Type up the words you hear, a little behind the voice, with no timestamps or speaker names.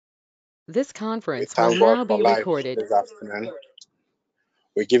This We conference will thank God now for be life recorded. this afternoon.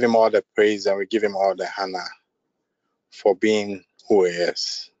 We give him all the praise and we give him all the honor for being who he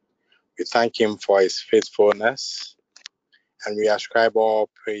is. We thank him for his faithfulness and we ascribe all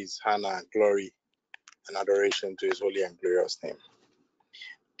praise, honor, glory, and adoration to his holy and glorious name.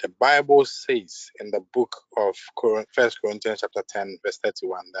 The Bible says in the book of 1 Corinthians chapter 10, verse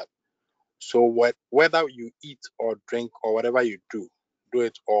 31 that so whether you eat or drink or whatever you do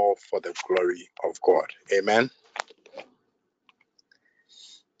it all for the glory of God. Amen.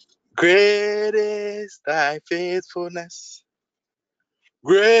 Great is thy faithfulness.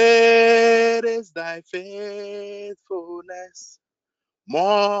 Great is thy faithfulness.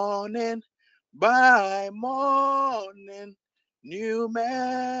 Morning by morning, new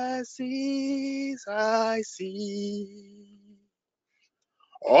mercies I see.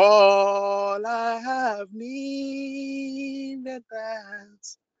 All I have needed,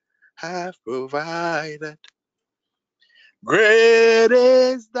 hands have provided. Great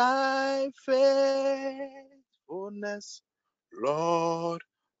is thy faithfulness, Lord,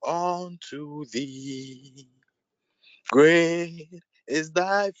 unto thee. Great is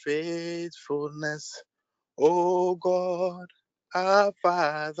thy faithfulness, O God, our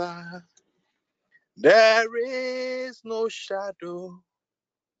Father. There is no shadow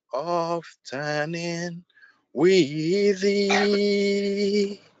of turning with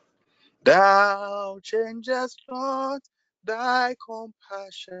thee. Thou changest not, thy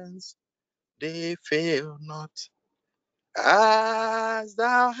compassions, they fail not. As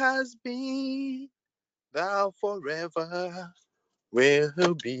thou hast been, thou forever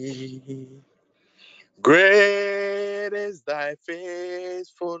will be. Great is thy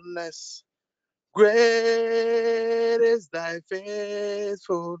faithfulness. Great is thy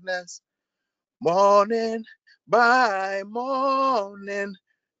faithfulness. Morning by morning,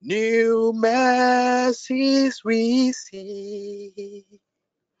 new mercies we see.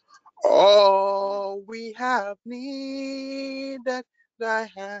 All we have needed, thy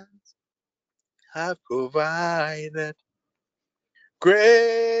hands have provided.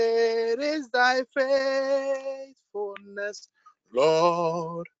 Great is thy faithfulness,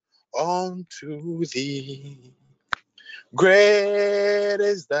 Lord, unto thee. Great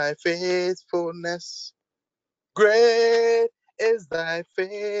is thy faithfulness. Great is thy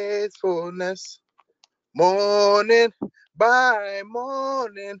faithfulness. Morning by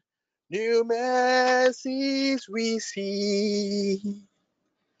morning, new mercies we see.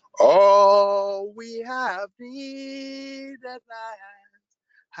 All we have needed, thy hands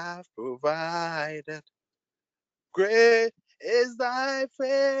have provided. Great is thy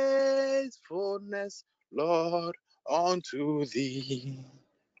faithfulness, Lord, unto thee.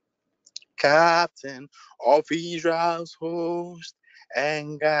 Captain of Israel's host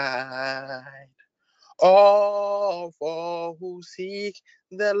and guide of all who seek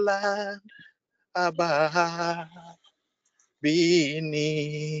the land above.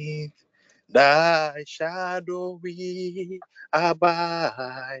 Beneath thy shadow we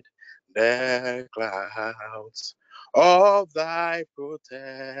abide, the clouds of thy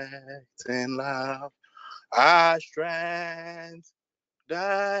protecting love, our strength,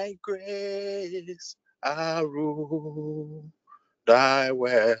 thy grace, our rule, thy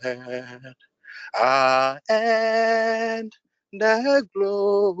word, our end, the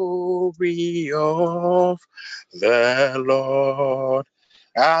glory of the Lord,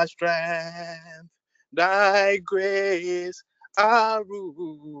 our strength, thy grace, our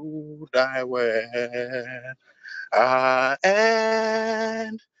rule, thy word, our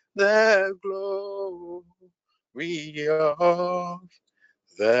end, the glory of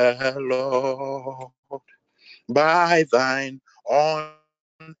the Lord. By thine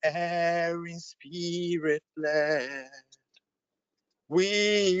unerring spirit led,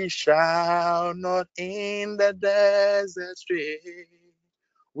 we shall not in the desert stray.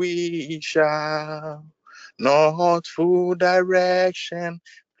 We shall not full direction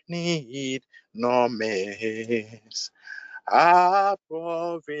need nor miss our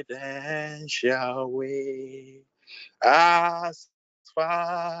providential way. As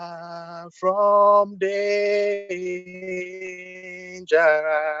far from dangers,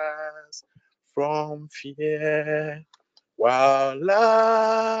 from fear, while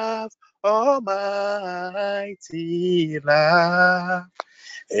love, almighty love,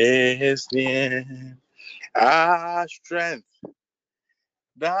 is near. Our strength,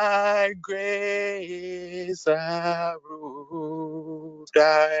 thy grace, our rule,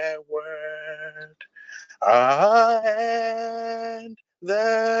 thy word, and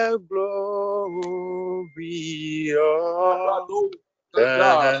the glory of the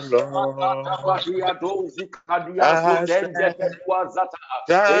Lord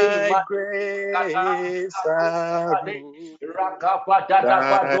thy grace I rule,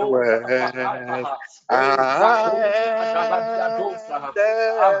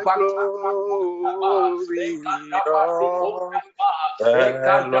 thy word I am the glory of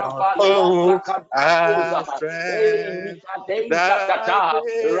the Lord. Oh, our strength, thy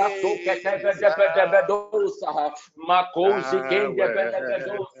grace I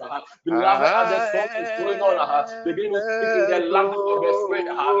Beloved, as the song is going on, begin to speak in the language of the Spirit.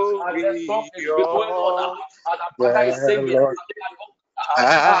 As the song is going on, as the brother is singing, you as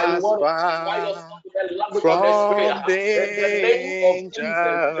want to invite far yourself in the language of the Spirit. from In the name of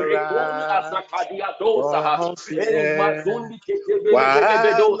Jesus, danger Rekoni Asakadia Dosa, from fear, Mazundi while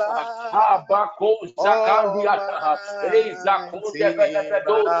Ketebedosa, I Abako Zakandiata, Zakonde Almighty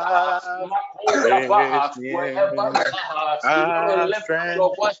Bedosa, love Makonda is Baha, wherever near, you want to our lift up strength,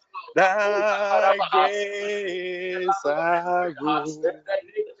 your voice. thy grace I rule,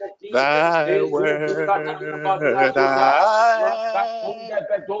 In the name of thy word I am the glory of the Lord.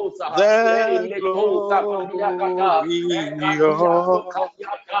 I strength,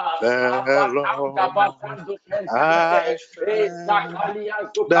 thy grace I rule,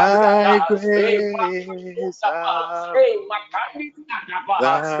 thy word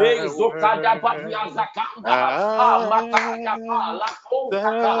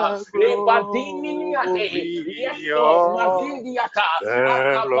I am the Yes, glory Lord. of Mazindiata. the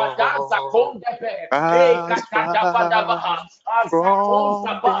Akabadaza Lord. kondepe. As Katadabadabaha. far from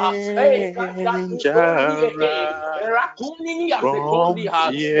Azakonzabaha. Katadikondi danger, eke. Rakunini from azekondiha. fear,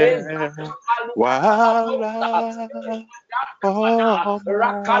 while I Almighty love is near, our strength,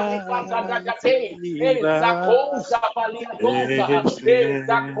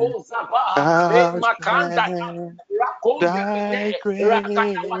 thy grace I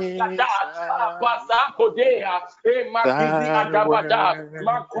thy word, I am the glory of the Lord, thy strength,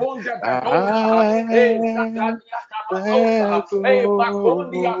 thy grace I thy word, I am the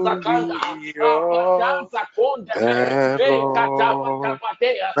glory of the Lord. I strength, thy grace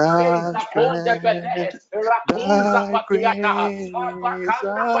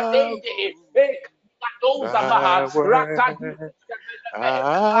thy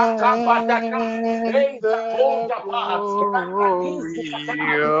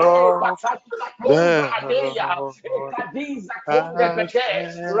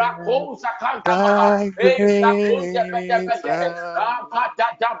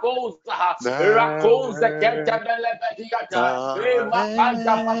word,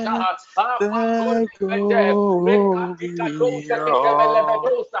 I am the glory of the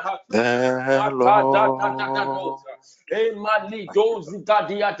Lord. Emali dozi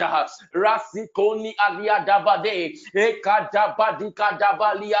gadiata rasikoni aliadabade ekadabadi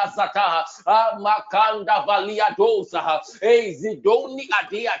kadabalia zata makanda valia doza ezidoni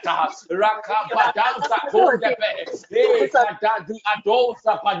adiata rakabadanza kondepe ekadadi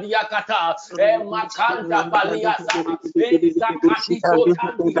adoza padiakata makanda balia za ezakadi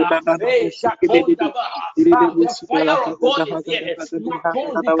zotandia ezakondaba the fire of God is here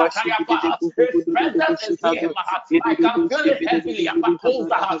makondi katayapa his presence is here I can feel it heavily.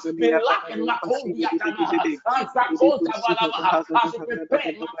 Apakosa, Bila and Makondi Atama, Azakota Balaba, as we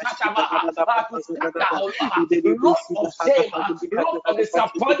prepare Makataba, to scatter load of shame, load of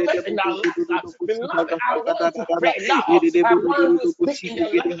disappointment in our lives. Beloved, I want to pray now. I want to speak in the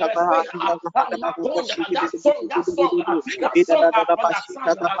language of the spirit. Makonda, that song I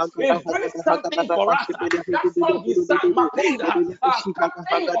understand. It brings something for us. That song is sang Makonda,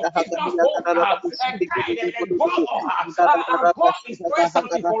 something of Israel's hope and guide and God is doing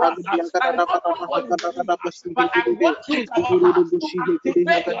something for us. I don't know what you believe, but I want you to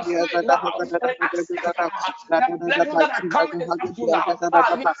activate your spirit now and accept the blessings that are coming this afternoon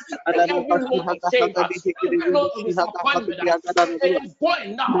now. Every load of shame, every load of disappointment, it is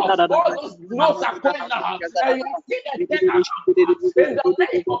going now. All those loads are going now. And you see the death in the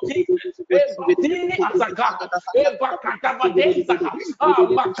name of Jesus. Ebadini Azaka, Ebakatabadeza,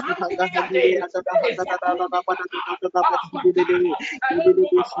 Makandini Ade, Ezakuni I don't know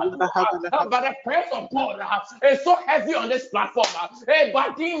about you, but the praise of God is so heavy on this platform.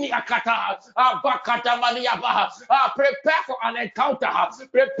 Badini Akata, Bakata Maniaba, prepare for an encounter.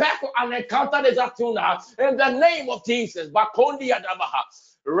 Prepare for an encounter this afternoon in the name of Jesus. Bakondi Adabaha,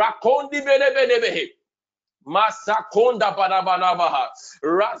 Rakondi Bedebedebehe. Masakonda Badabanabaha,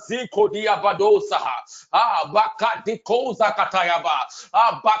 Raziko Diabadosaha, Bakati Koza Katayaba,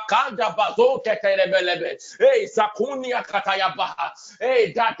 Bakanda Bazo Ketelebelebe, Zakunia Katayabaha,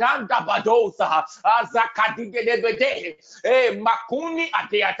 Dadanda Badosaha, Zakadibede, Makuni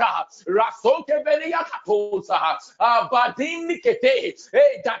Adeata, Rasoke Belia Katosaha, Badini Kete,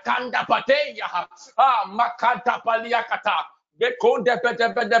 Dakanda Badeya, Makanta Paliakata, Bekonde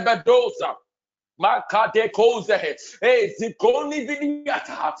Bedosa. Makade koze, zikoni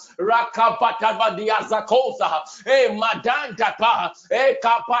viniata, rakapata vadiaza koza, madanda pa,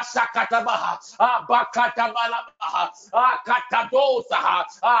 kapasha katabaha, bakata malabaha, katadoza,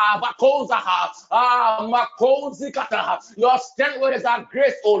 bakoza, makozi kata. Your strength where is our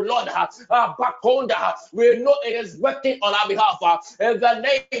grace, O Lord, bakonda. We know it is working on our behalf. In the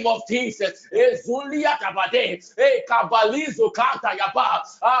name of Jesus, Zuliata bade, kabalizo kata yaba,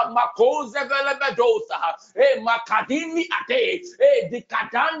 makoze velebe. Makadini ate,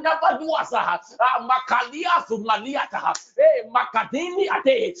 dikadanda baduasa, makalia sumaliata, makadini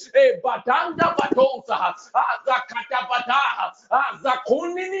ate, badanda badosa, zakatabata,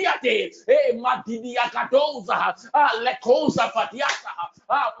 zakunini ate, madini akadosa, lekosa fatiasa,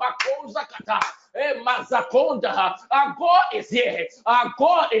 makosa kata. Mazakonda, our God is here. Our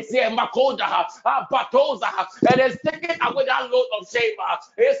God is here. Makonda, Batoza, and it's taking away that load of shame.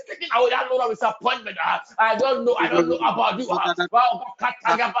 It's taking away that load of disappointment. I don't know about you. I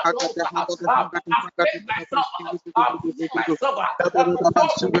pray myself. I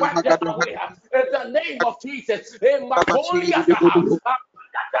wipe them away. In the name of Jesus. Makolia,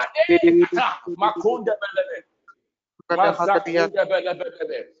 Makonda, Mazakonda,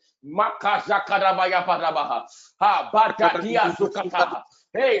 Makazakarabaya Parabaha. Badadia Sukata.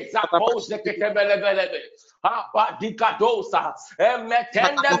 Hey, Zapose Ketebelebelebe. Badikadosa.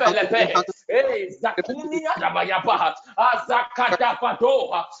 Metende Belebe. Hey, Zakunia Dabayabaha. Zakata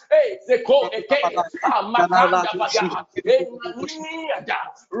Padoha. Hey, Zeko Eke. Makanda Baya. Hey, Maniada.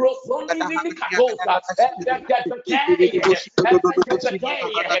 Rosoni Vinicatosa.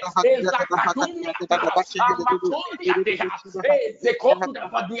 Hey, Zekonda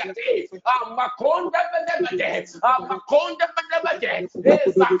Badiate. Makonda Bedebede. Makonda Bedebede.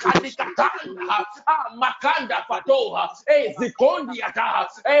 Zakadikatanda. Makanda Patoha, Zikondiata,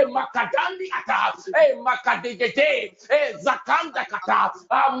 Makadandi Ata, Makadete, Zakanda Kata,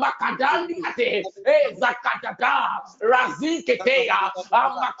 Makadandi Ate, Zakadada, Raziketea,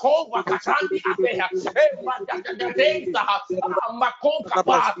 Makova Katandi Atea, Madadadeza,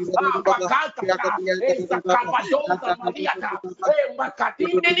 Makokapa, Makakata, Zakabadoza Mariata,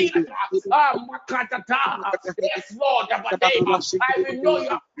 Makadindiata, Makadata. Yes, Lord, I will know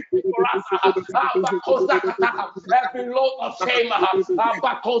your for us. Every load of shame,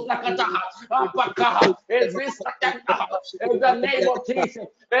 is this in the name of Jesus.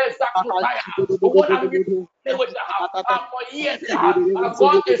 What have you done with for years?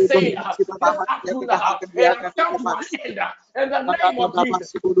 God is saying, this afternoon, it has come to an end in the name of Jesus.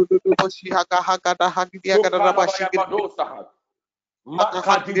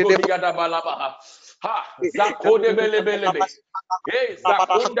 Zakode belebelebe.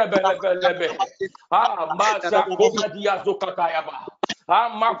 Zakonda belebelebe. Mazakoba diazokatayaba.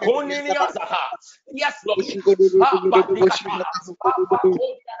 Yes, Lord.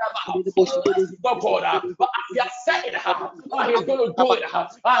 But as you said, he's going to do it.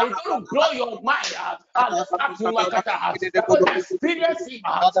 He's going to blow your mind. Experience him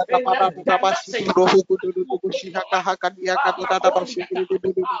in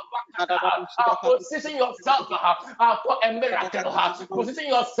position yourself for a miracle. Position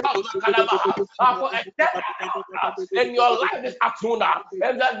yourself for a death in your life this afternoon.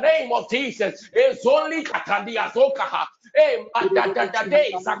 In the name of Jesus, it's only Katandia Zokaha. Hey,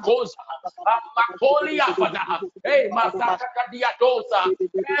 Madadade Sakosa, Makolia Fada, hey, Masakadia Dosa,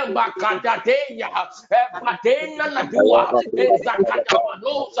 Makadadeya, Padena Nadua,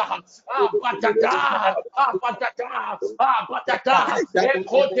 Zakatawanosa, Batata, Batata, Batata,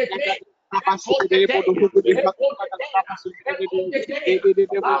 Kote.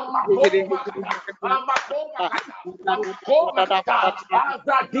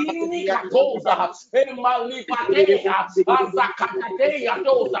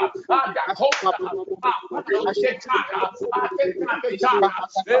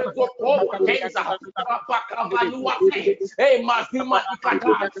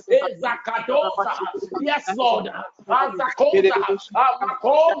 Yes, Lord.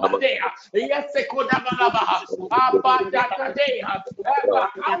 Yes, Sekodabalaba, Abadadeha,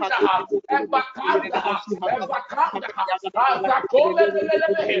 Ebakanda, Ebakanda, Ebakanda,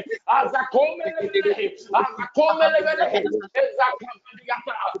 Azakomelele, Azakomelele, Azakomelele, Ezakabadiata,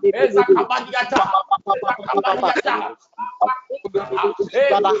 Ezakabadiata,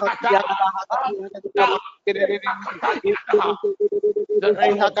 Ezakabadiata,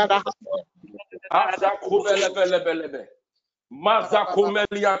 Azakomelele.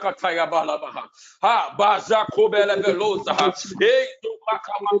 Mazakumelia kataya balabaha. Ha bazakubele veloza ha. E to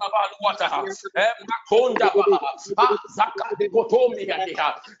makamalabaluata ha. E makonda baha. Ha zakadi kotomi yadiha.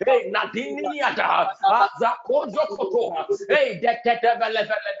 E nadini yada. Ha zakozo kotoha. E dekete vele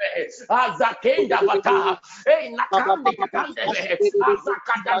vele vehe. Ha zakenda bataha. E nakande katande vehe. Ha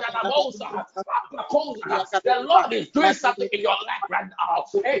zakada dalabosa ha. Ha bakoza ha. The Lord is doing something in your life right now.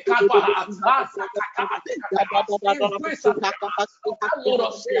 E kabaha. Ha zakata. He's doing something. That load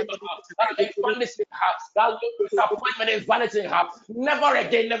of shame, that load of disappointment is vanishing. Never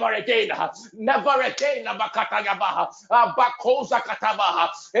again, never again, never again. Abakatayabaha, Abakosa Katabaha,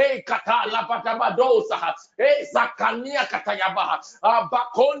 Katala Batabadosa, Zakania Katayabaha,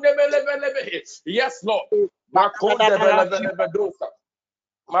 Abakonde Belebelebe. Yes, Lord. Makonde Belebelebedosa.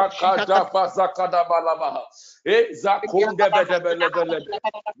 Makada bazakada balabaha. Zakunde bedebelebelebe.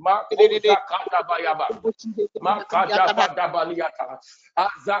 Makoza kada bayaba. Makada badabaliata.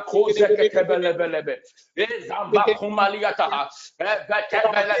 Azakoze ketebelebelebe. Zamba kumaliata.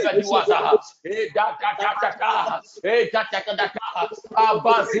 Betebelebediwaza. Datatata. Datatata.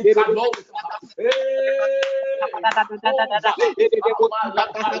 Abazikaloza.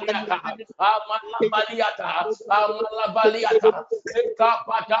 Amalabaliata. Amalabaliata.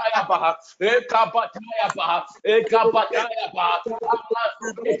 Ekabataya baha, ekabataya baha, ekabataya baha.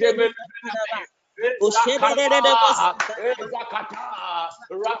 Zakata,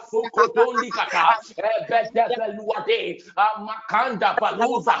 Rasukotondi kata, Bedebeluade, Makanda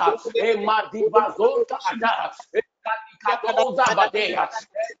Baluza, Madibazonta Ada, Katoza Badea.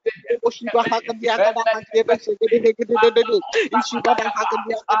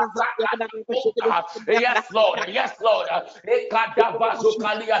 Yes, Lord, yes, Lord.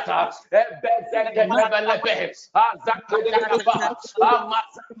 Ekadabazukaliata, Bezekebelebe, Azakataba,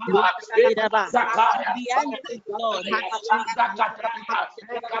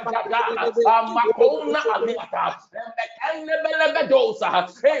 Makona Aliata, Mekandebelebedosa,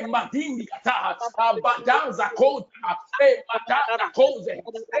 Madimiata, Badanza Kota, Madana Kose,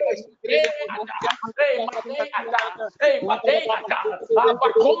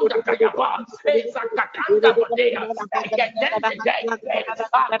 Bakonda Kayaba, Zakatanda Badea,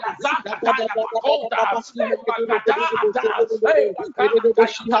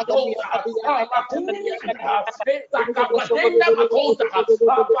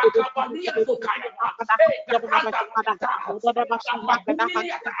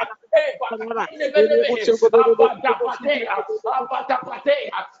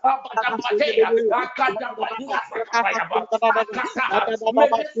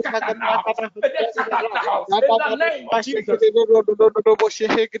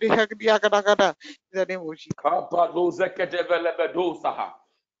 in the name of Jesus.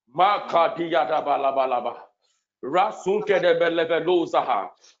 Rasunke de belebeluzaha.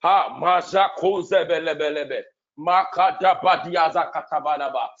 Ha maja koze belebelebe. Makada badiaza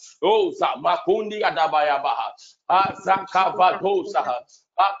katabalaba. Oza makundi adabayabaha. Azakavadosa.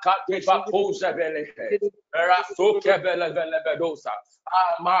 Akate bakoze belehe. Rasuke belebelebedosa.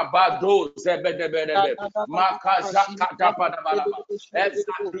 Amabado zebedebedebe. Makaza katabalaba.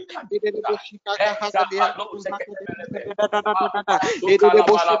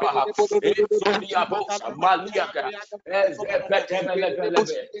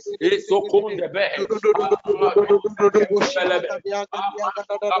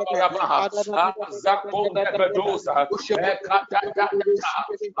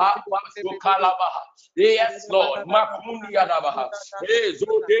 Yes, Lord.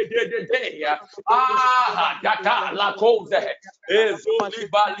 Data la cause.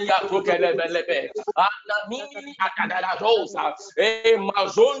 Ezolibalia tokelebelebe. Anamini atadadadosa.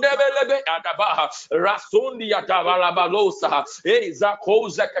 Mazonde belebe adabaha. Rasundi atabalabalosa.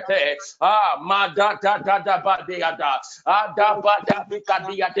 Zakoze kete. Madada dada badeada. Adabada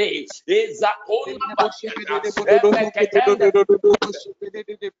bikadiade. Zakona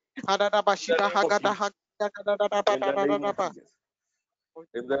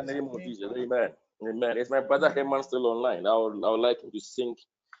in the name of Jesus, amen. Amen. Is my brother Herman still online? I would like him to sing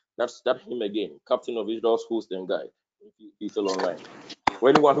that hymn again. Captain of Israel's host and guide. If he's still online. For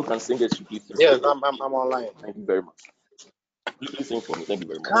anyone who can sing it, please. Yes, I'm online. Thank you very much. Listen for me. Thank you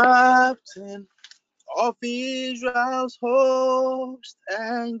very much. Captain of Israel's host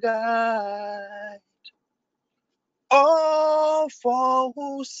and guide, all for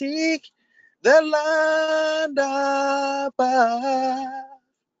who seek the land above,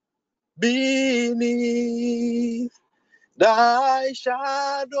 beneath thy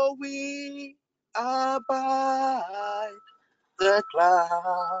shadow we abide, the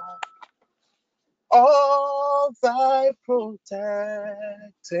cloud of thy protecting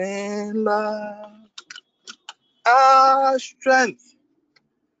love, our strength,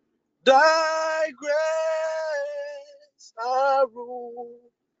 thy grace, our rule,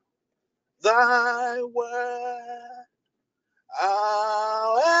 thy word,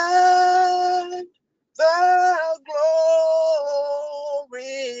 our end, the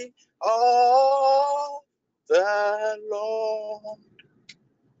glory of the Lord.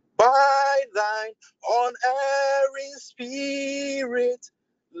 By thine unerring spirit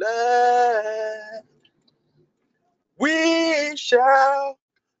led, we shall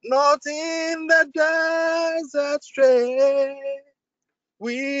not in the desert stray,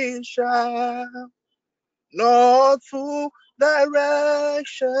 we shall not full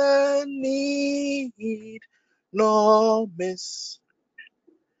direction need, nor miss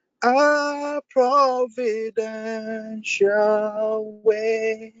our providential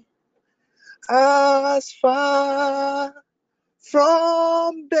way. As far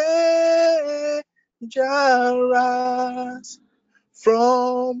from danger as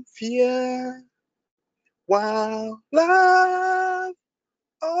from fear, while love,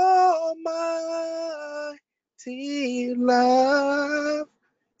 almighty love,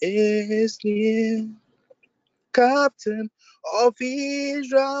 is near. Captain of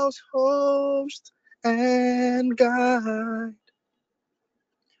Israel's host and guide,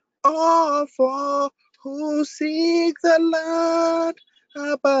 all for who seek the land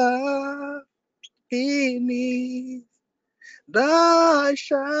above, beneath thy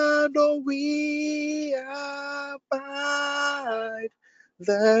shadow we abide,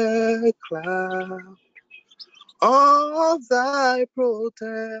 the cloud of thy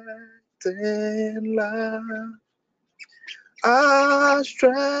protecting love, our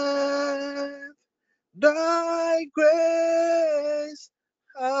strength, thy grace,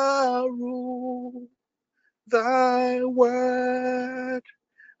 our rule, thy word,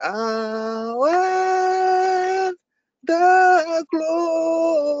 our word, the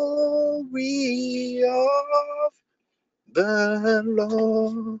glory of the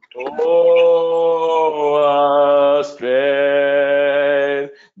Lord. Oh, our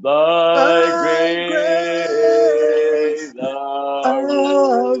strength, thy grace,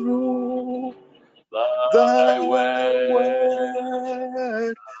 our rule, thy word,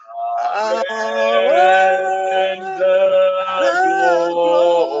 Our and the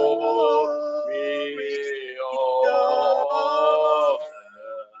glory of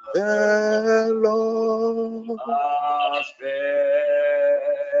the Lord. Our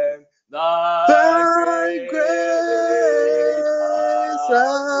strength, Thy grace,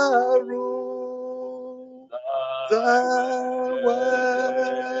 our rule, thy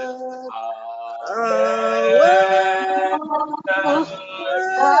word, our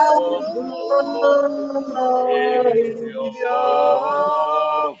word,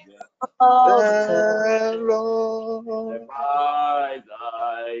 the Lord. by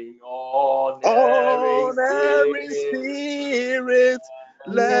thine Unerring spirit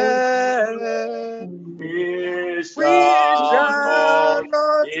led, we we shall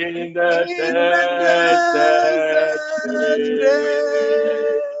not in the in the desert desert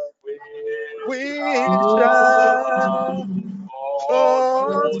stray, we shall not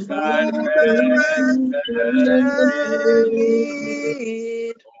through direction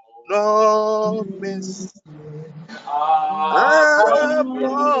need, nor miss our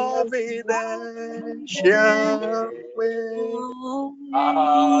providential way.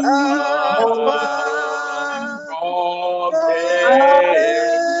 As far from from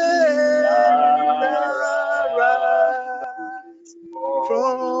danger rise,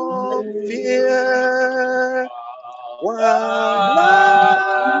 from fear, while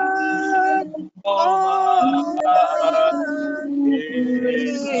love, almighty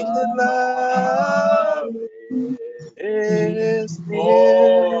love, is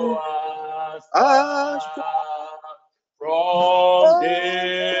near. As from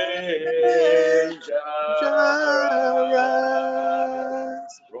danger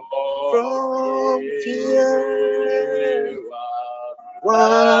rise, from fear,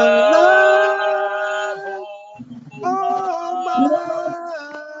 while love, almighty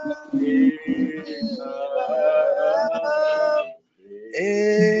love,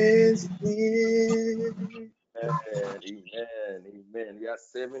 is here. Amen. We are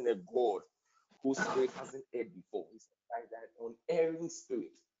serving a God whose spirit hasn't erred before. He's like that unerring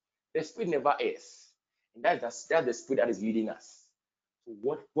spirit. The spirit never errs. And that's the spirit that is leading us. So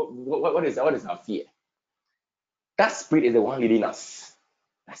what is our fear? That spirit is the one leading us.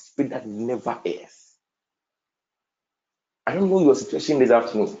 That spirit that never errs. I don't know your situation this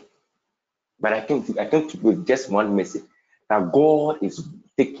afternoon, but I think with just one message that God is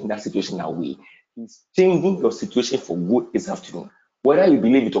taking that situation away. He's changing your situation for good this afternoon. Whether you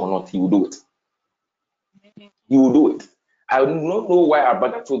believe it or not, He will do it. He will do it. I don't know why our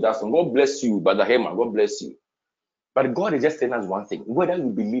brother told us. God bless you, Brother Herman. God bless you. But God is just telling us one thing. Whether you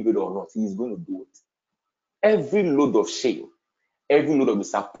believe it or not, He is going to do it. Every load of shame, every load of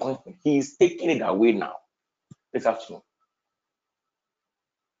disappointment, He is taking it away now. This afternoon.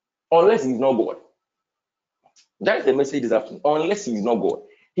 Unless He is not God. That is the message this afternoon. Unless He is not God.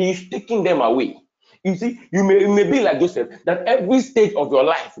 He is taking them away. You see, you may be like Joseph, that every stage of your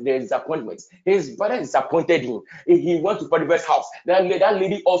life there is disappointment. His brother disappointed him. He went to Potiphar's house. That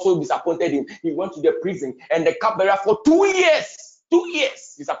lady also disappointed him. He went to the prison and the cupbearer for 2 years. 2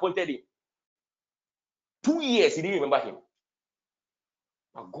 years disappointed him. 2 years he didn't remember him.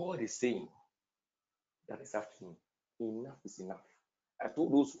 But God is saying that this afternoon, enough is enough. I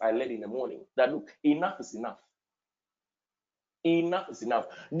told those I led in the morning that look, enough is enough. Enough is enough.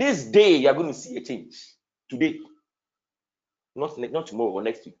 This day you are going to see a change. Today. Not tomorrow or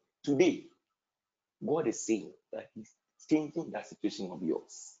next week. Today, God is saying that He's changing that situation of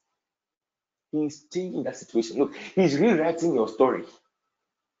yours. He's changing that situation. Look, He's rewriting your story.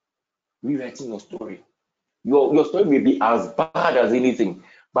 Rewriting your story. Your story may be as bad as anything,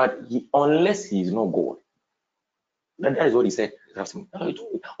 but unless He is not God. That is what He said.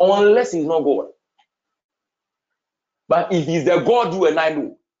 Unless He is not God. But if He's the God you and I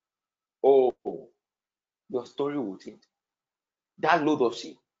know, your story will change. That load of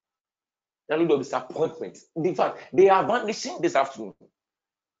shame, that load of disappointment. In fact, they are vanishing this afternoon.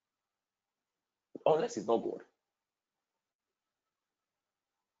 Unless it's not God.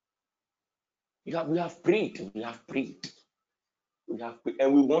 We have prayed,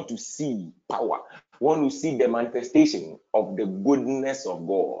 and we want to see power. We want to see the manifestation of the goodness of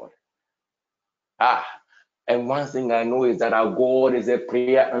God. And one thing I know is that our God is a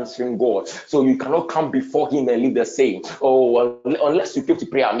prayer answering God. So you cannot come before Him and leave the same. Unless you came to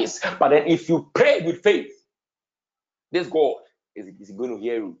pray amiss. But then if you pray with faith, this God is going to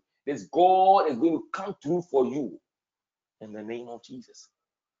hear you. This God is going to come through for you in the name of Jesus.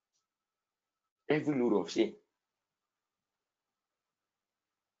 Every load of shame,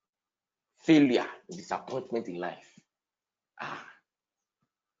 failure, disappointment in life,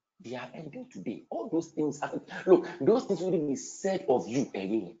 they are ending today. All those things, look, those things will be said of you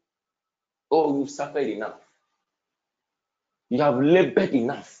again. You've suffered enough. You have labored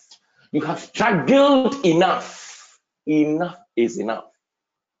enough. You have struggled enough. Enough is enough.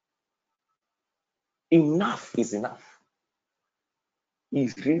 Enough is enough.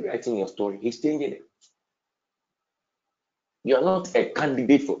 He's rewriting your story. He's changing it. You are not a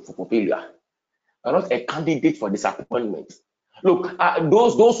candidate for failure. You are not a candidate for disappointment. Look,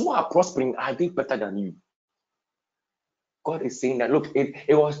 those who are prospering are doing better than you. God is saying that, look,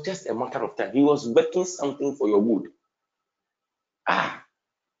 it was just a matter of time. He was working something for your good.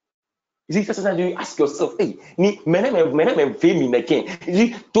 You see, sometimes you ask yourself, hey,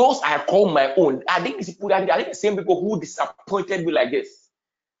 those I call my own, are they the same people who disappointed me like this?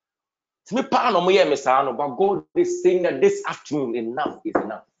 But God is saying that this afternoon, enough is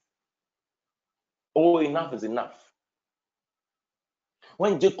enough. Enough is enough.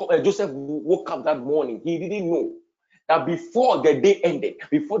 When Joseph woke up that morning, he didn't know that before the day ended,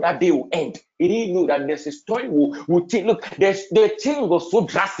 before that day will end, he didn't know that there's a story will change. Look, the change was so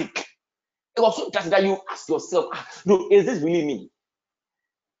drastic. It was so drastic that you ask yourself, no, is this really me?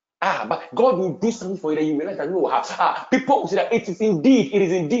 But God will do something for you that you realize that no, people will say that it is indeed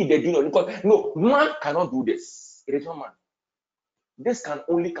the doing. Because no, man cannot do this. It is not man. This can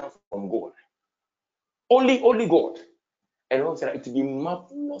only come from God. Only God. And God said that it will be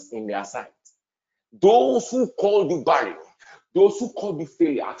marvelous in their sight. Those who call you barren, those who call you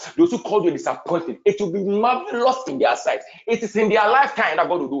failure, those who call you disappointed, it will be marvelous in their sight. It is in their lifetime that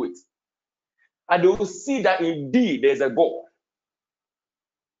God will do it. And they will see that indeed there's a God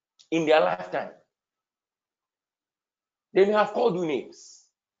in their lifetime. They may have called you names.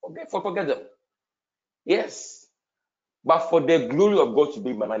 Forget them. Yes. But for the glory of God to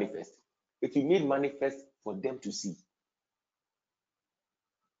be manifest, it will be made manifest for them to see.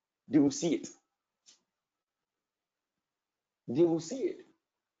 They will see it. They will see it.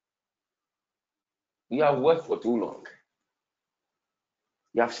 You have worked for too long.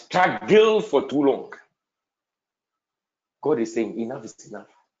 You have struggled for too long. God is saying, enough is enough.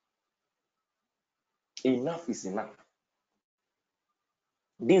 Enough is enough.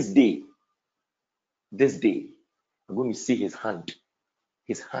 This day, I'm going to see his hand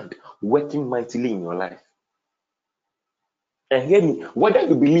working mightily in your life. And hear me, whether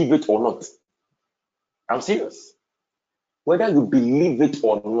you believe it or not, I'm serious. Whether you believe it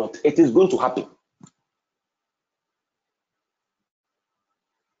or not, it is going to happen.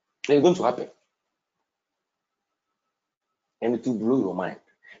 It's going to happen. And it will blow your mind.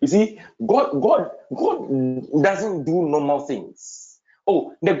 You see, God doesn't do normal things.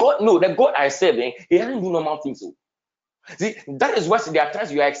 Oh, the God I serve, he doesn't do normal things. Oh. See, that is why there are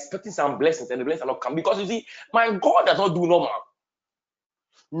times you are expecting some blessings and the blessings are not coming. Because you see, my God does not do normal.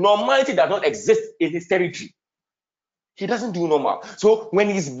 Normality does not exist in his territory. He doesn't do normal. So when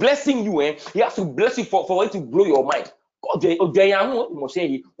he's blessing you, he has to bless you for it to blow your mind.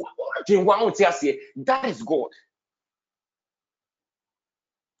 That is God.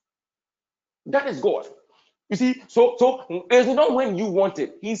 That is God. You see, so it's not when you want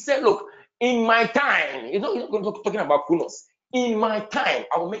it. He said, look, in my time, he's not talking about Chronos. In my time,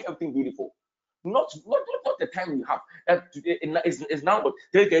 I will make everything beautiful. Not the time we have. It's now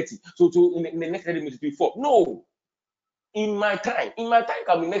 3:30. So in the next 30 minutes before. No. In my time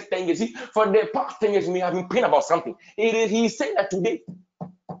can be next 10 years. See, for the past 10 years, we have been praying about something. He's saying that today,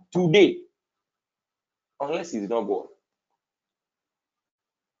 unless he's not God,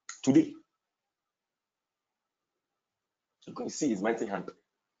 today, you're going to see his mighty hand.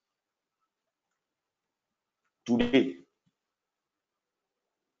 Today,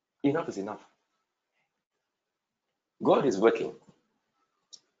 enough is enough. God is working.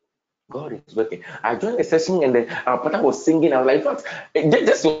 God is working. I joined the session and our partner was singing. I was like, in fact,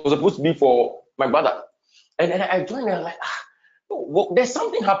 this was supposed to be for my brother. And then I joined and I was like, well, there's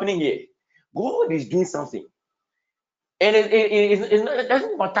something happening here. God is doing something. And it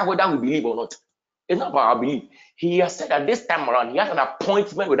doesn't matter whether we believe or not. It's not about our belief. He has said that this time around, he has an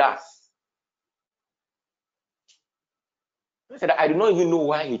appointment with us. I said, I do not even know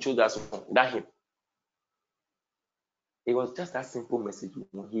why he chose that song, that hymn. It was just that simple message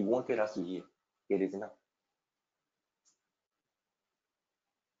he wanted us to hear. It is enough.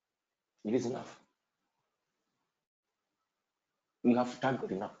 It is enough. You have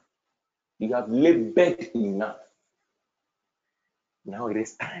struggled enough. You have labored enough. Now it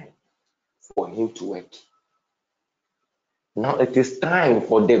is time for him to work. Now it is time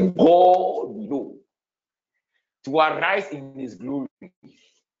for the God below to arise in his glory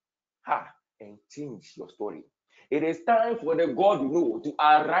and change your story. It is time for the God below to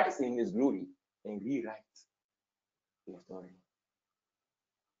arise in his glory and rewrite your story.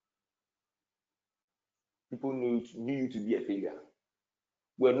 People knew you to be a failure.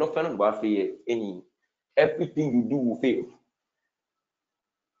 We're not fan about failure. Everything you do will fail.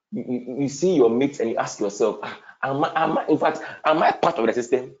 You see your mates and you ask yourself, am I part of the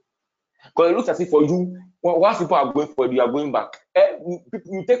system? Because it looks as if for you, once people are going forward, you are going back.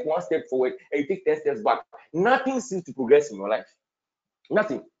 You take one step forward and you take 10 steps back. Nothing seems to progress in your life.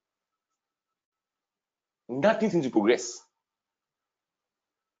 Nothing. Nothing seems to progress.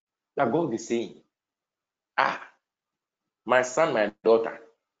 That God is saying, my son, my daughter,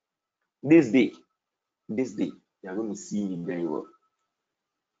 this day, you are going to see me very well.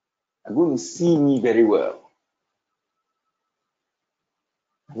 You are going to see me very well.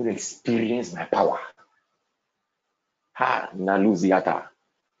 I'm going to experience my power. Naluziata.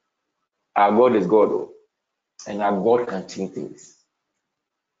 Our God is God, and our God can change things.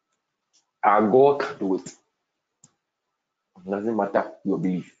 Our God can do it. It doesn't matter your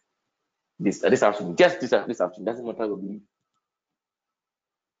belief. This afternoon, just this afternoon, doesn't matter your belief.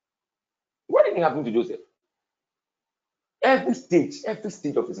 What did happen to Joseph? Every stage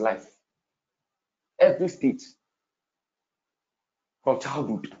of his life, every stage, from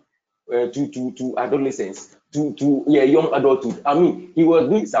childhood to adolescence to young adulthood. I mean, he was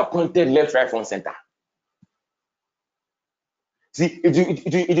being disappointed left, right, from center. See,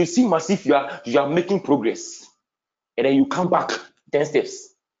 it seems as if you are making progress, and then you come back 10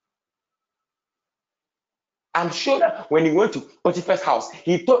 steps. I'm sure that when he went to Potiphar's house,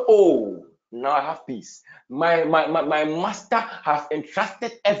 he thought, oh, now I have peace. My master has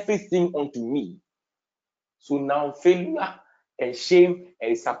entrusted everything unto me. So now failure and shame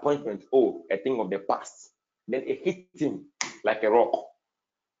and disappointment, a thing of the past. Then it hit him like a rock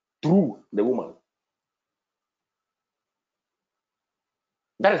through the woman.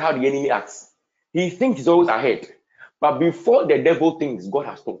 That is how the enemy acts. He thinks he's always ahead. But before the devil thinks, God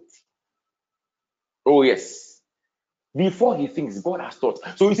has thought. Oh, yes. Before he thinks, God has thought.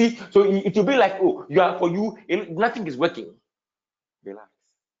 So you see, so it will be like, oh, you are for you, nothing is working. Relax.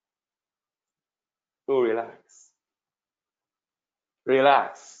 Oh, relax.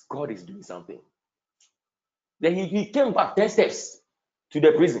 Relax. God is doing something. Then he came back 10 steps to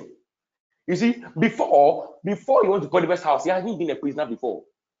the prison. You see, before he went to Potiphar's house, he hadn't been a prisoner before.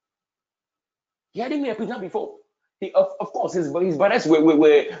 He hadn't been a prisoner before. Of course, his brothers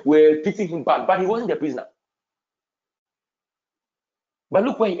were treating him bad, but he wasn't a prisoner. But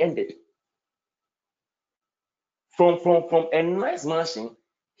look where he ended. From a nice mansion,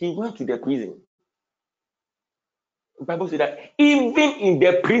 he went to the prison. The Bible said that even in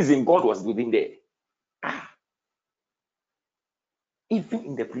the prison, God was living there. Even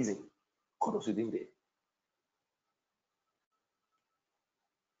in the prison, God was living there.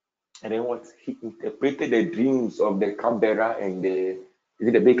 And then what? He interpreted the dreams of the cupbearer and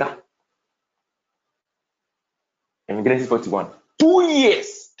the baker. And Genesis 41. 2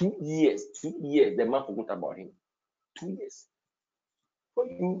 years, the man forgot about him. 2 years. For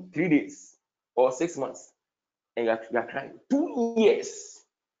you, 3 days or 6 months, and you are crying. 2 years.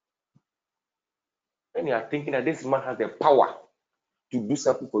 And you are thinking that this man has the power to do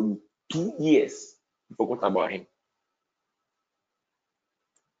something for you. 2 years, you forgot about him.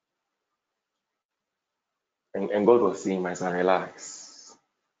 And God was saying, my son, relax.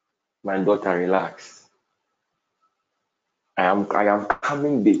 My daughter, relax. I am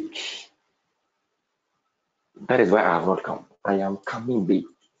coming big. That is why I have not come. I am coming big.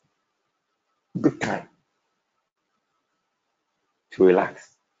 Big time. To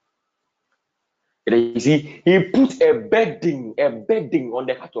relax. And you see, he put a bedding on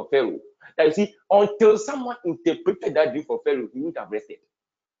the heart of Pharaoh. That you see, until someone interpreted that dream for Pharaoh, he would have rested.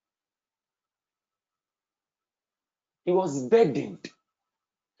 He was burdened.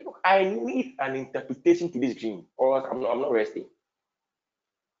 I need an interpretation to this dream, or else I'm not resting.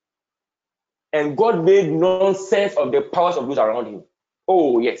 And God made nonsense of the powers of those around him.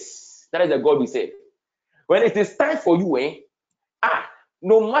 Oh, yes. That is the God we serve. When it is time for you,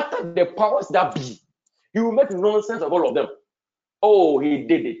 no matter the powers that be, he will make nonsense of all of them. Oh, he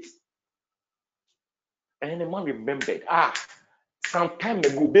did it. And the man remembered, some time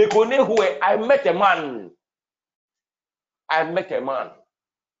ago, I met a man.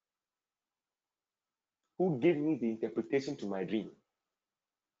 Who gave me the interpretation to my dream.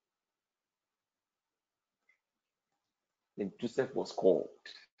 And Joseph was called.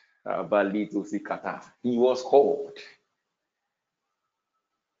 He was called.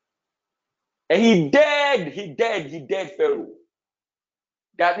 And he dared Pharaoh.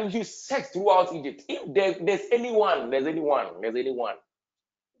 That if you search throughout Egypt, if there's anyone,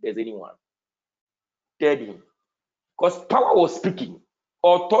 dared him. Because power was speaking.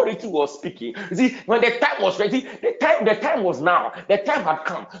 Authority was speaking. You see, when the time was ready, the time was now. The time had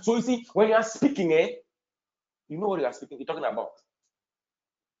come. So you see, when you are speaking, you know what you are speaking. You're talking about.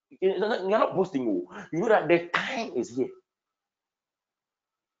 You're not boasting. You know that the time is here.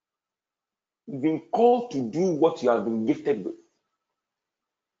 You've been called to do what you have been gifted with.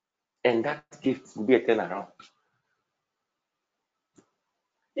 And that gift will be a turnaround.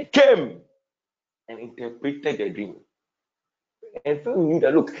 He came and interpreted the dream. And Pharaoh knew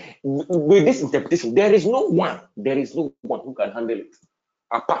that, look, with this interpretation, there is no one who can handle it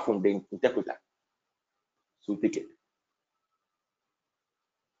apart from the interpreter. So take it.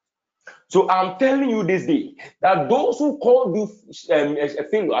 So I'm telling you this day that those who called you a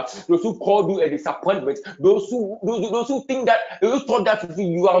failure, those who called you a disappointment, those who think that you thought that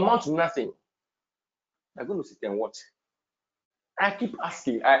you amount to nothing, they're going to sit and watch. I keep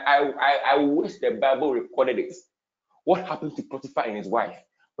asking. I wish the Bible recorded it. What happened to Potiphar and his wife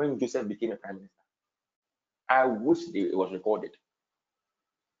when Joseph became a prime minister? I wish it was recorded.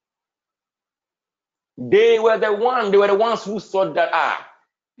 They were the ones who saw that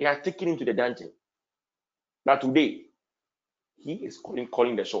they are taking him to the dungeon. But today, he is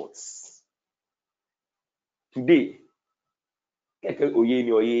calling the shots. Today,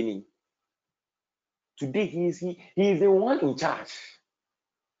 today he is the one in charge.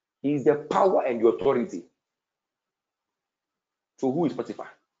 He is the power and the authority. So who is Potiphar?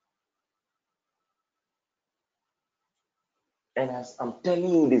 And as I'm telling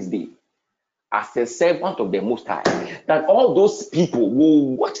you this day, as a servant of the Most High, that all those people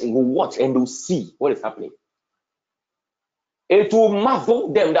will watch and will see what is happening. It will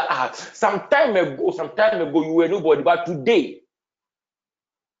marvel them that some time ago you were nobody, but today,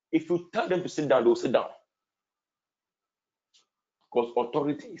 if you tell them to sit down, they'll sit down. Because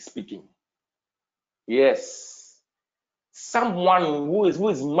authority is speaking. Yes. Someone who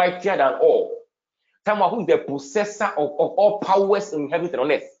is mightier than all. Someone who is the possessor of all powers in heaven and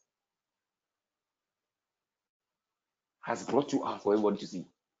on earth has brought you out for everybody to see.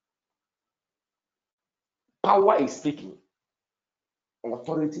 Power is speaking.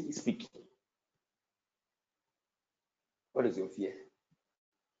 Authority is speaking. What is your fear?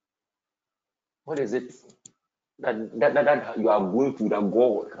 What is it that you are going through that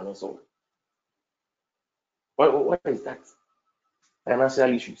God cannot solve? What is that?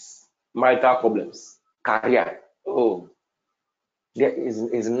 Financial issues, marital problems, career. Oh, there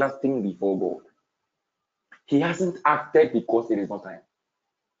is nothing before God. He hasn't acted because it is not time.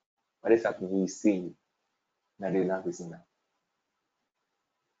 But it's happening. He is saying that enough is enough.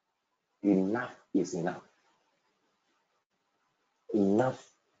 Enough is enough. Enough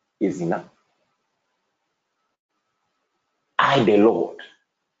is enough. I, the Lord,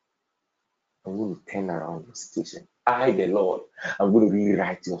 I'm going to turn around the situation. I, the Lord, I'm going to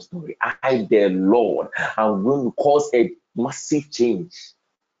rewrite your story. I, the Lord, I'm going to cause a massive change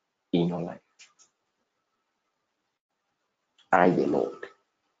in your life. I, the Lord.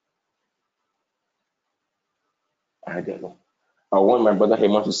 I, the Lord. I want my brother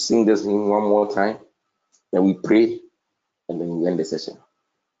Herman to sing this hymn one more time. Then we pray and then we end the session.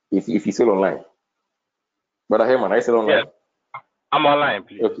 If he's still online. Brother Herman, are you still online? Yes, I'm online,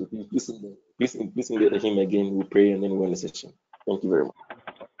 please. Okay, please sing the hymn again. We pray and then we end the session. Thank you very much.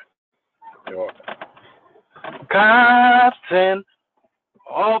 Captain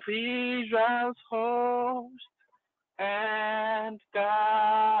of Israel's host and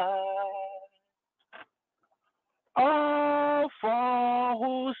God, all for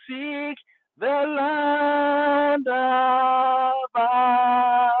who seek the land above,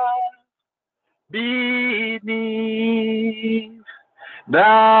 beneath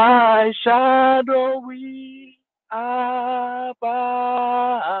thy shadow we abide,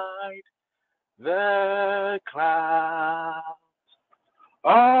 the clouds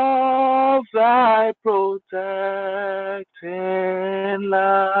of thy protecting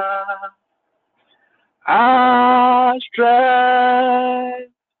love, our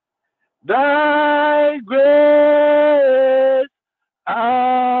strength, thy grace,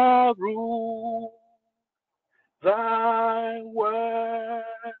 our rule, thy word,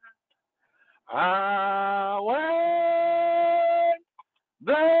 our way,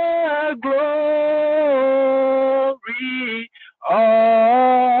 the glory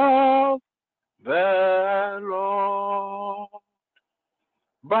of the Lord.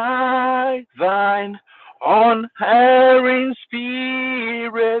 By thine unerring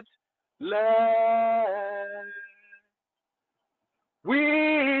spirit led,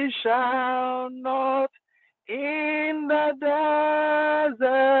 we shall not in the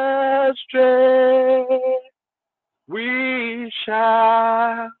desert stray. We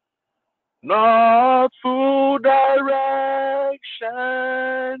shall not full direction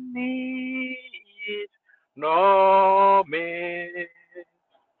need, nor miss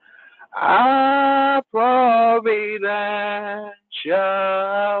our providential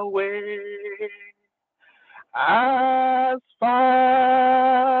way. As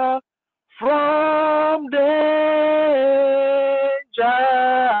far from danger,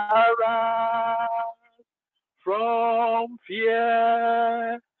 from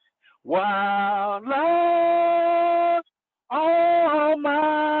fear, while love almighty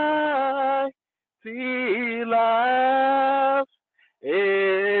love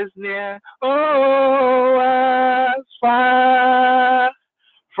is near. Oh, as far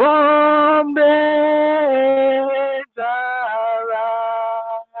from danger,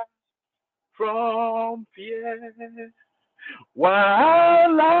 from fear,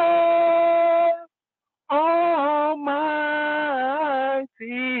 while love almighty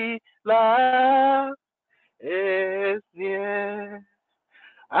love is near.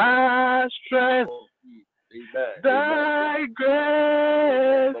 Our strength, thy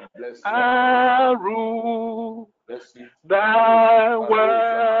grace, our rule, thy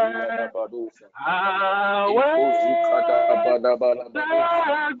word, our way,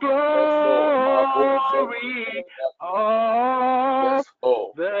 the glory of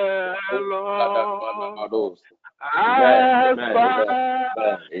the Lord. Amen.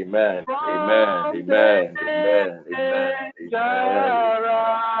 Amen.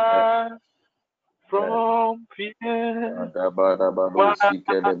 From fear,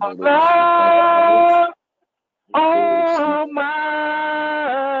 almighty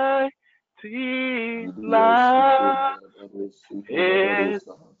love is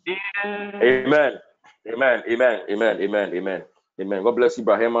Amen. God bless you,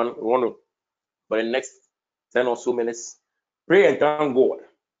 Brother Herman. We want to, for the next 10 or so minutes, pray and thank God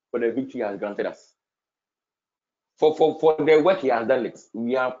for the victory He has granted us. for the work he has done it.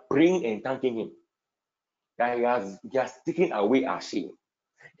 We are praying and thanking him that he has taken away our shame.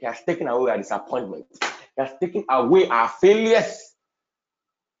 He has taken away our disappointment. He has taken away our failures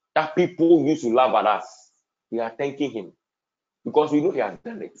that people used to laugh at us. We are thanking him because we know he has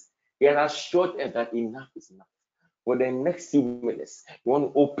done it. He has assured us that enough is enough. For the next few minutes, you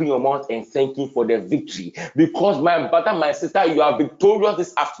want to open your mouth and thank him for the victory. Because my brother, my sister, you are victorious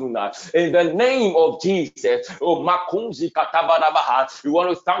this afternoon. In the name of Jesus. Oh, Makunzi Katabadabaha. You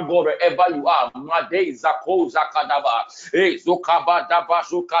want to thank God wherever you are. Made Zako Zakadaba. Hey, Zokaba Daba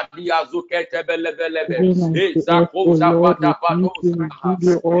Zokadia Zoketebelebelebe. Hey, Zako Zabadabado. Give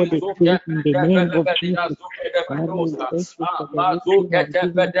you all the praise in the name of Jesus. Father, we thank you for the victory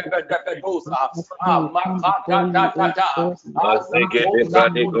you have given us. Makata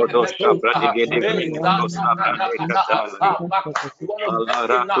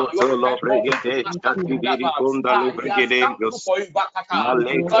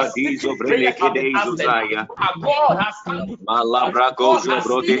God has come to God has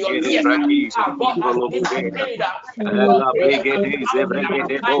seen your tears. God has intervened.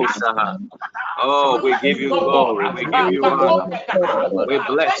 Oh, we give you glory, we give you honor. We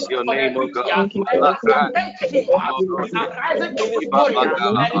bless your name, O God. We are rising in this morning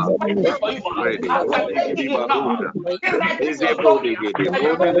and it's fighting for you. We are thanking him now. This we give you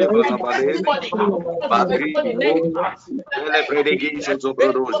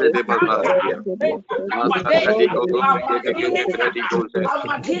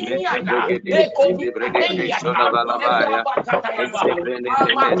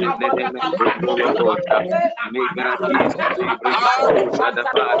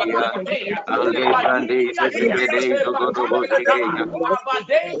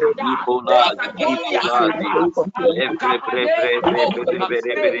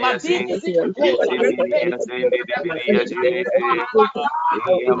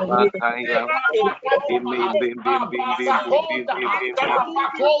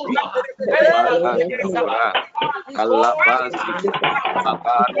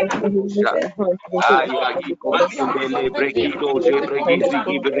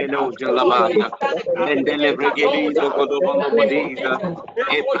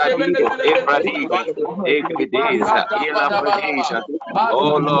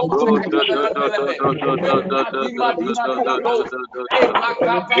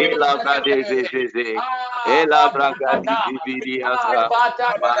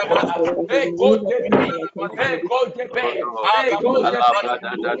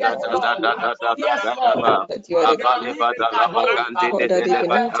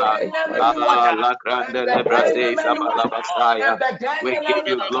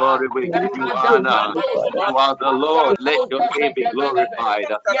glory, we give you honor. You are the Lord, let your name be glorified.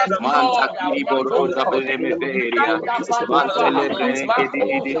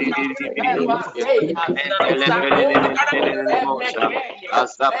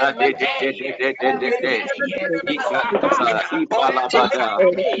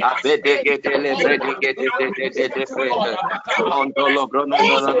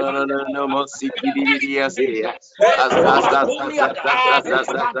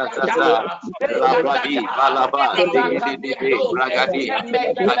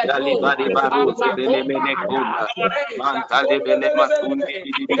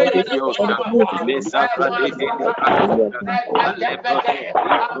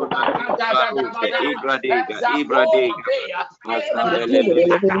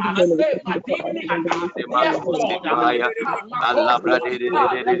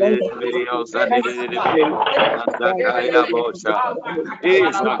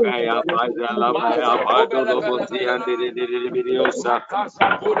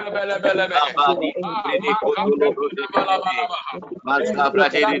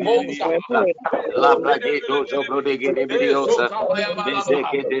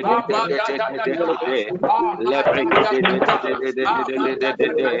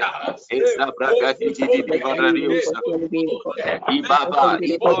 Ibaba,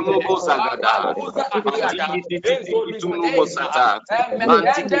 Ibolobo Sagada, Itulumo Sata,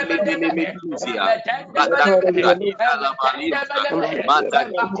 Mantilimizia, Matakadita Labalita,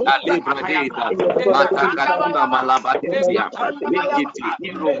 Matakita Libradita, Matakatuna Malabatia, Mikiti,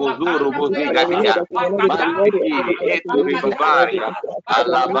 Irobozuro Bozigadia, Mantikiri, Eturibabaria,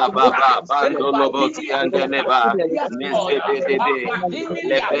 Alababa, Bandolobosi and Deleba, Yes, Lord. Nezebedebe,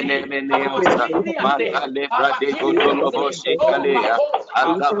 Lepenemeneosa, Manta Lebra de Godoloboshi Kalea,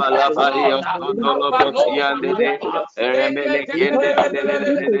 Azabala Baria, Godolobosi and de Remene Kende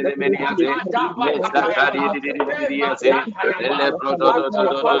Meniaze, Mezakari Didiaze,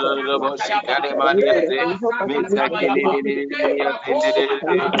 Lebrodoboshi Kalemaniaze, Mezakili Miniaze,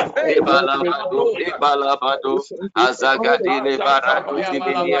 Ebalabado, Azagadile Baradu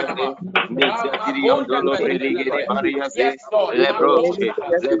Zibiniande, Mizakiriondolo Breligere Mariaze, Yes, Lord. Lebroche,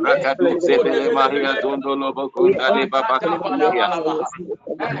 Lebracadu Zebele Maria Zondolo Bocunda de Babacuria,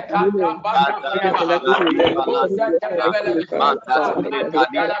 Mantasile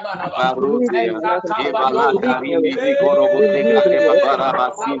Kadi, Baruzia, Ebala Karindi Zigorobote Kateba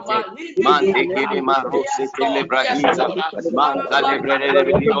Barabasinte, Mantekere Marose Yes, Telebrahiza, Lord. Manta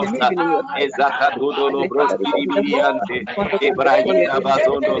Lebrediosa, Ezakadudolo Broski Diante, Ebrahida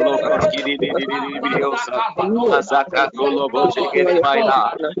Bazondolo Broski Didiosa, Azakatolo Bochegere Yes, Lord. Maila,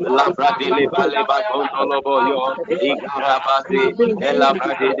 Labra de Lebale Bagondolo Boyo, Igarabazi,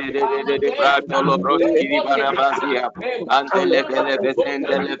 Elabra de Bratolo Broski Barabazia, and the level the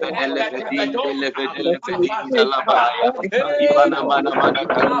Labaya, Ibana Mana Mana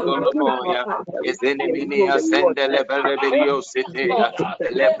Kandolo Moya, Ezenemini ascende level Setea,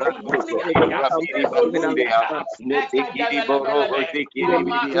 Lebracoso, Rapiri Bacundea, Netikiri Borobo Zikiri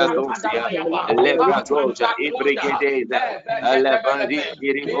Vidia Dosia, Lebragoja, Ibrigedeza, Alabandi Yes,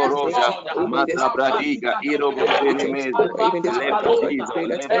 Kiriboroja, Lord. Mazabradiga, Irobosenemeze,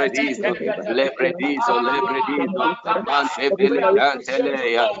 Lebredizo, Mantebele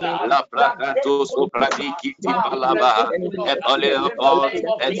Cantelea, La Placato Sopradiki Tipalaba, Epoleopod, Name of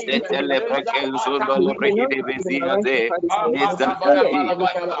Jesus. Ezetele Prekenzo Brigide Veziaze, Nezakati,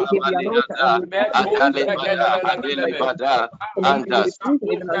 Alamaneza, Adale Bada, Andas,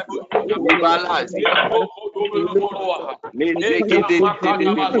 Ibalazi, Mezekede,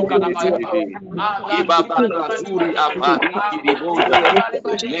 Ibaba Suri Apari Kiriboza,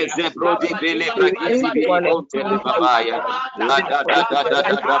 Mezebro de Bele Bragizi Biribonte Babaya, La da da da da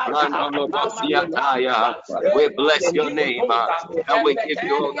da da Brando Lobosia Taya. We bless your name and we give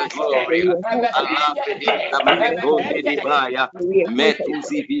you all the glory. Allah Predica Mekonde di Baya,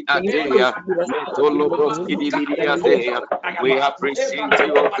 Metuzi vi Atea, Metolo Broski di Vidiazea. We appreciate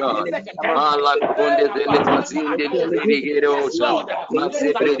you, O God. Mala Conde delle Bazinde di Yes, Bredigerosa, Lord.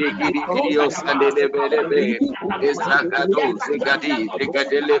 Mazze Predigiri Vidios and Lebelebe, Ezagado, Zegadi,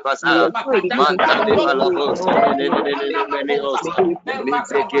 Degadele Baza, Mantale Balabos, Meniosa,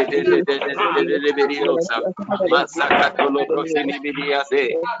 Mizeke de Vidiosa, Mazzacatolo Brosini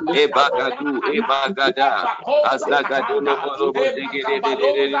Vidiaze, Ebagada, Azagadolo Bolobo de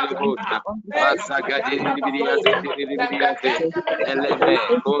Bosha, Mazzagadi Vidiaze, Eleme,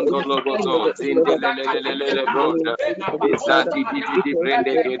 Condolo Bozo, Zindelele Broja, Bizati di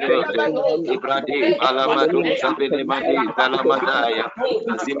Brende Gedoze, Ibradi, Alamadu, Sabele Madi, Talamadaya,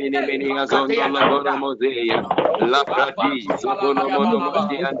 Azimini Minia Zondolo Boro Mosea, Labradi, Zogono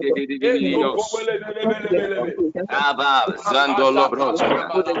Monomoti and Didios. Aba Zandolo Brochia,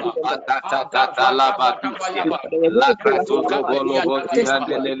 Atata Labadusia, Lacratuzo Boloboti and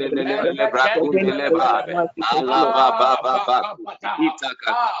the Bracundeleba, Alaba Baba,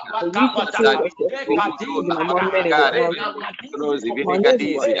 Itakata, Azadi, Ubudu, Apacare, Rosi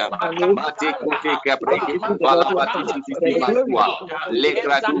Vinicadizia, Mate Cote Capreke, Balabati Matua,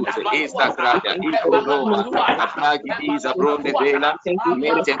 Lecraduse, Esta Crada, Icoroba, Abragi Isa Bronde Vela,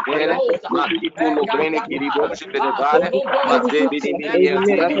 Mente Vele, Matitulo Brene Kiriboce Pedevale, Mazebi di Minia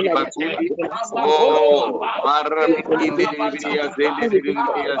Zendi di Bacundi, oh, Marra Pekinde di Minia Zendi di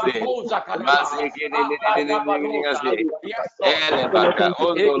Minia Zendi, Mazeke di Minia Zendi, Elebaka,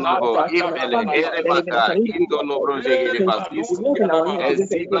 Ondolobo, Imbele, Erebaka, Indolobo Jegere Basis,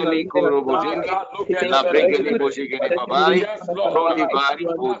 Ezibali Korobojeni, La Bregele Bojegere Babali, Pronti Vari,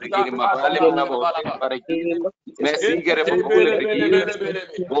 Bozegere Mabale, Balabote, Parakide, Messigere Bobole Brigide,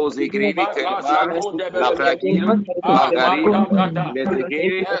 Bozi Grivi, Terebale, La Fragiro, Magarivo,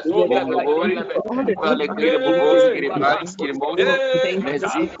 Mezegere, Molobori, Ibale Kire Bobozi, Giripari, Skirimoto,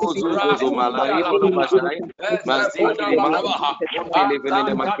 Mexico, Zuzo, Malai, Bolo Bashai, Mazikiri Mali, Monte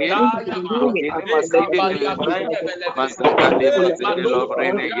Levenele Makere, Protene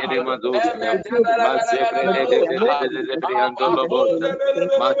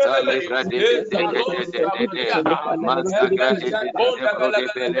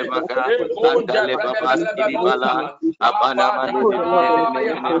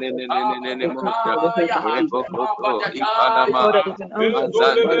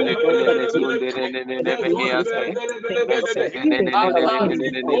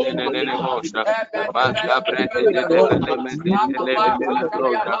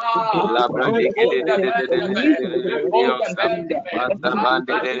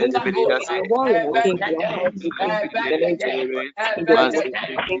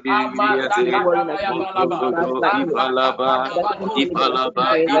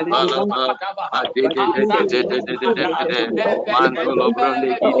Mantolo bronde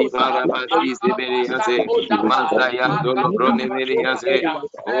gidi barabati zeberiaze, Mazayandolo brone meriaze,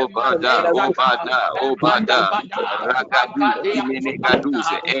 Obada, Ragadu, Imene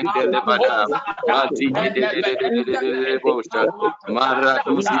Gaduze, Endelebada, Mazike de Bosha,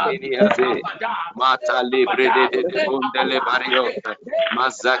 Maraduzi meniaze, Mata libre de Bondele Barriota,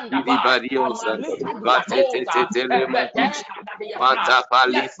 Mazaki di Barriosa, Batete Matus, Mata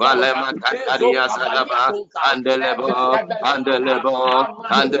Pali Palema Cataria Sadaba, Andelebo,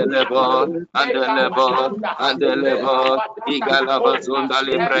 Igalaba Zonda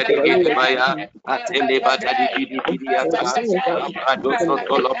Libre de Baya, Atele Batadi Bidiata, Abrado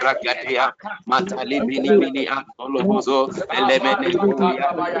Sotolo Bragatia, Matali Bini Antolobozo, Elemene Kumbia,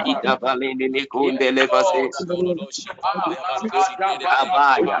 Ida Valini Kunde Levase,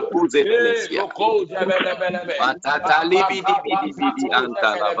 Abaya, Uzebelesia, Matatali Bidi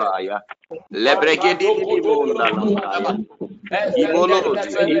Antalabaya, Lebregedi Monda Lataya. Imolozi,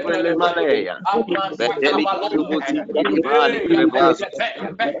 Ivele Malaya, Beteli Kubuti, Kiribali, Krebazo,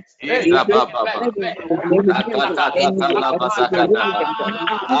 Eza Baba, Tata Lava Sakada,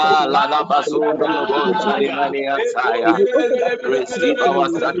 La Bazunda Lobon, Salimania Saya. Receive our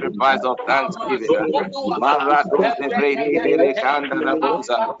sacrifice of thanksgiving. Marados de Brady, Belecanda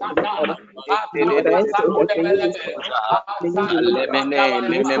Rabosa.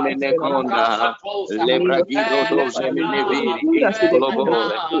 Lemene Conda, Lebragido doze Meneviri,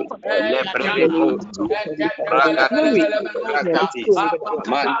 Globole, Lepredeco, Ragatis,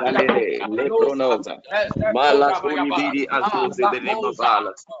 Mantalere, Lepronosa, Malaturi Vidi Azuze de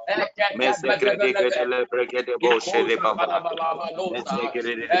Babalas, Mesecredica de Lebregede Bosche de Baba,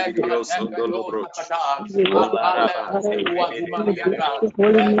 Mesecrede de Dios Dolobro,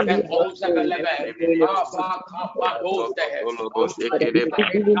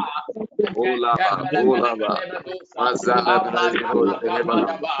 Olaba, Mazala Brazil,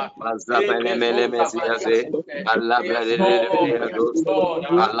 Mazapele Mesiase, Allah Brazil,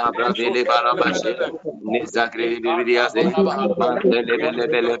 Allah Brazil Barabashi, Nizakri Vidiase, Mantele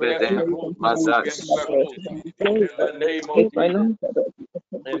Mazas. In the name of Jesus.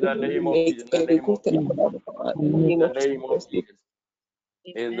 In the name of Jesus. In the name of Jesus.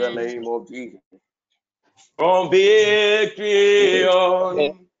 In the name of Jesus. From victory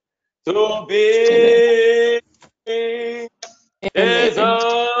on to victory is a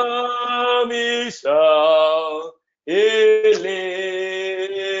mission.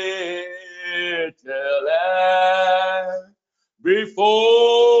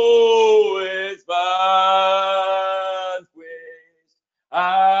 Before his banquet,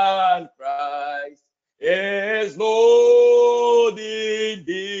 and Christ is Lord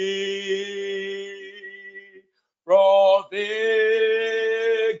indeed. From victory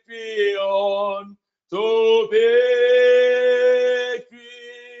on to victory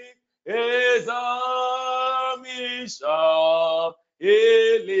is our mission.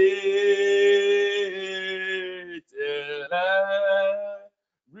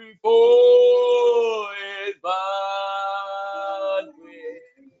 Before his banquet,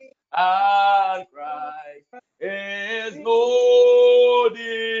 and Christ is Lord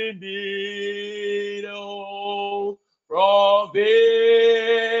indeed. Oh, from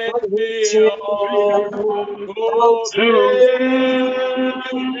victory to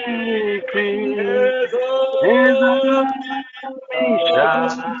victory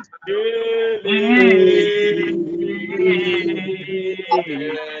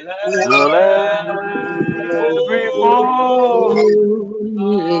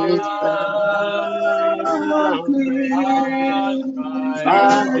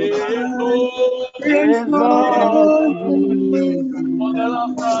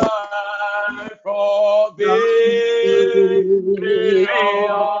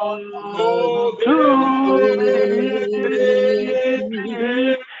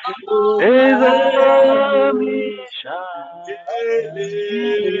is our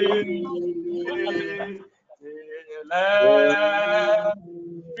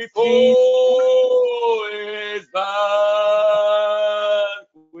before his banquet,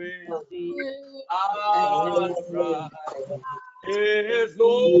 our Christ is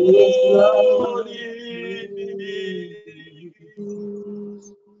Lord indeed.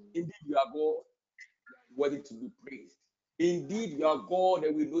 Indeed, you are God, worthy to be praised. Indeed, you are God,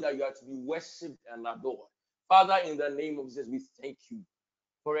 and we know that you are to be worshipped and adored. Father, in the name of Jesus, we thank you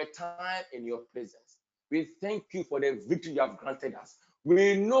for a time in your presence. We thank you for the victory you have granted us.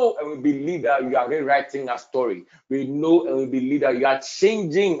 We know and we believe that you are rewriting our story. We know and we believe that you are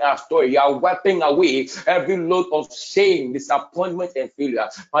changing our story. You are wiping away every load of shame, disappointment, and failure.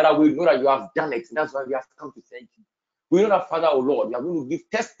 Father, we know that you have done it. That's why we have come to thank you. We know that, Father, oh Lord, we are going to give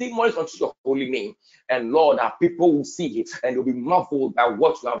testimonies unto your holy name. And Lord, our people will see it and they'll be marveled by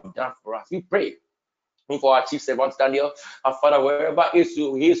what you have done for us. We pray for our chief servant Daniel, our Father, wherever he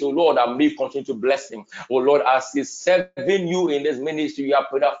is, oh Lord, and may continue to bless him. Oh Lord, as he's serving you in this ministry, you have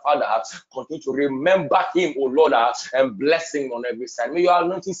prayed, Father, continue to remember him, oh Lord, and bless him on every side. May your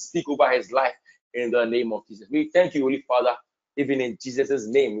anointing speak over his life in the name of Jesus. We thank you, Holy Father, even in Jesus'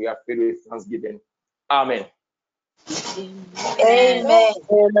 name. We are prayed with thanksgiving. Amen.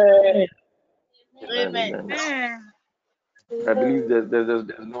 Amen. Amen. I believe there's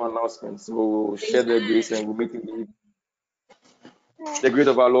no announcement, so we'll share the grace and we'll make it. The grace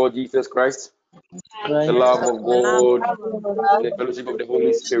of our Lord Jesus Christ, the love of God, the fellowship of the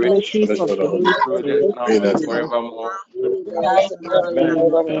Holy Spirit, Bless the Lord. be with us now Be and that now. forevermore.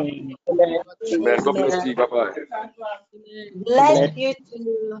 Amen. Amen. God bless you. Bye bye. Bless you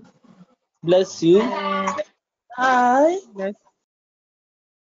too. Bless you. Bye.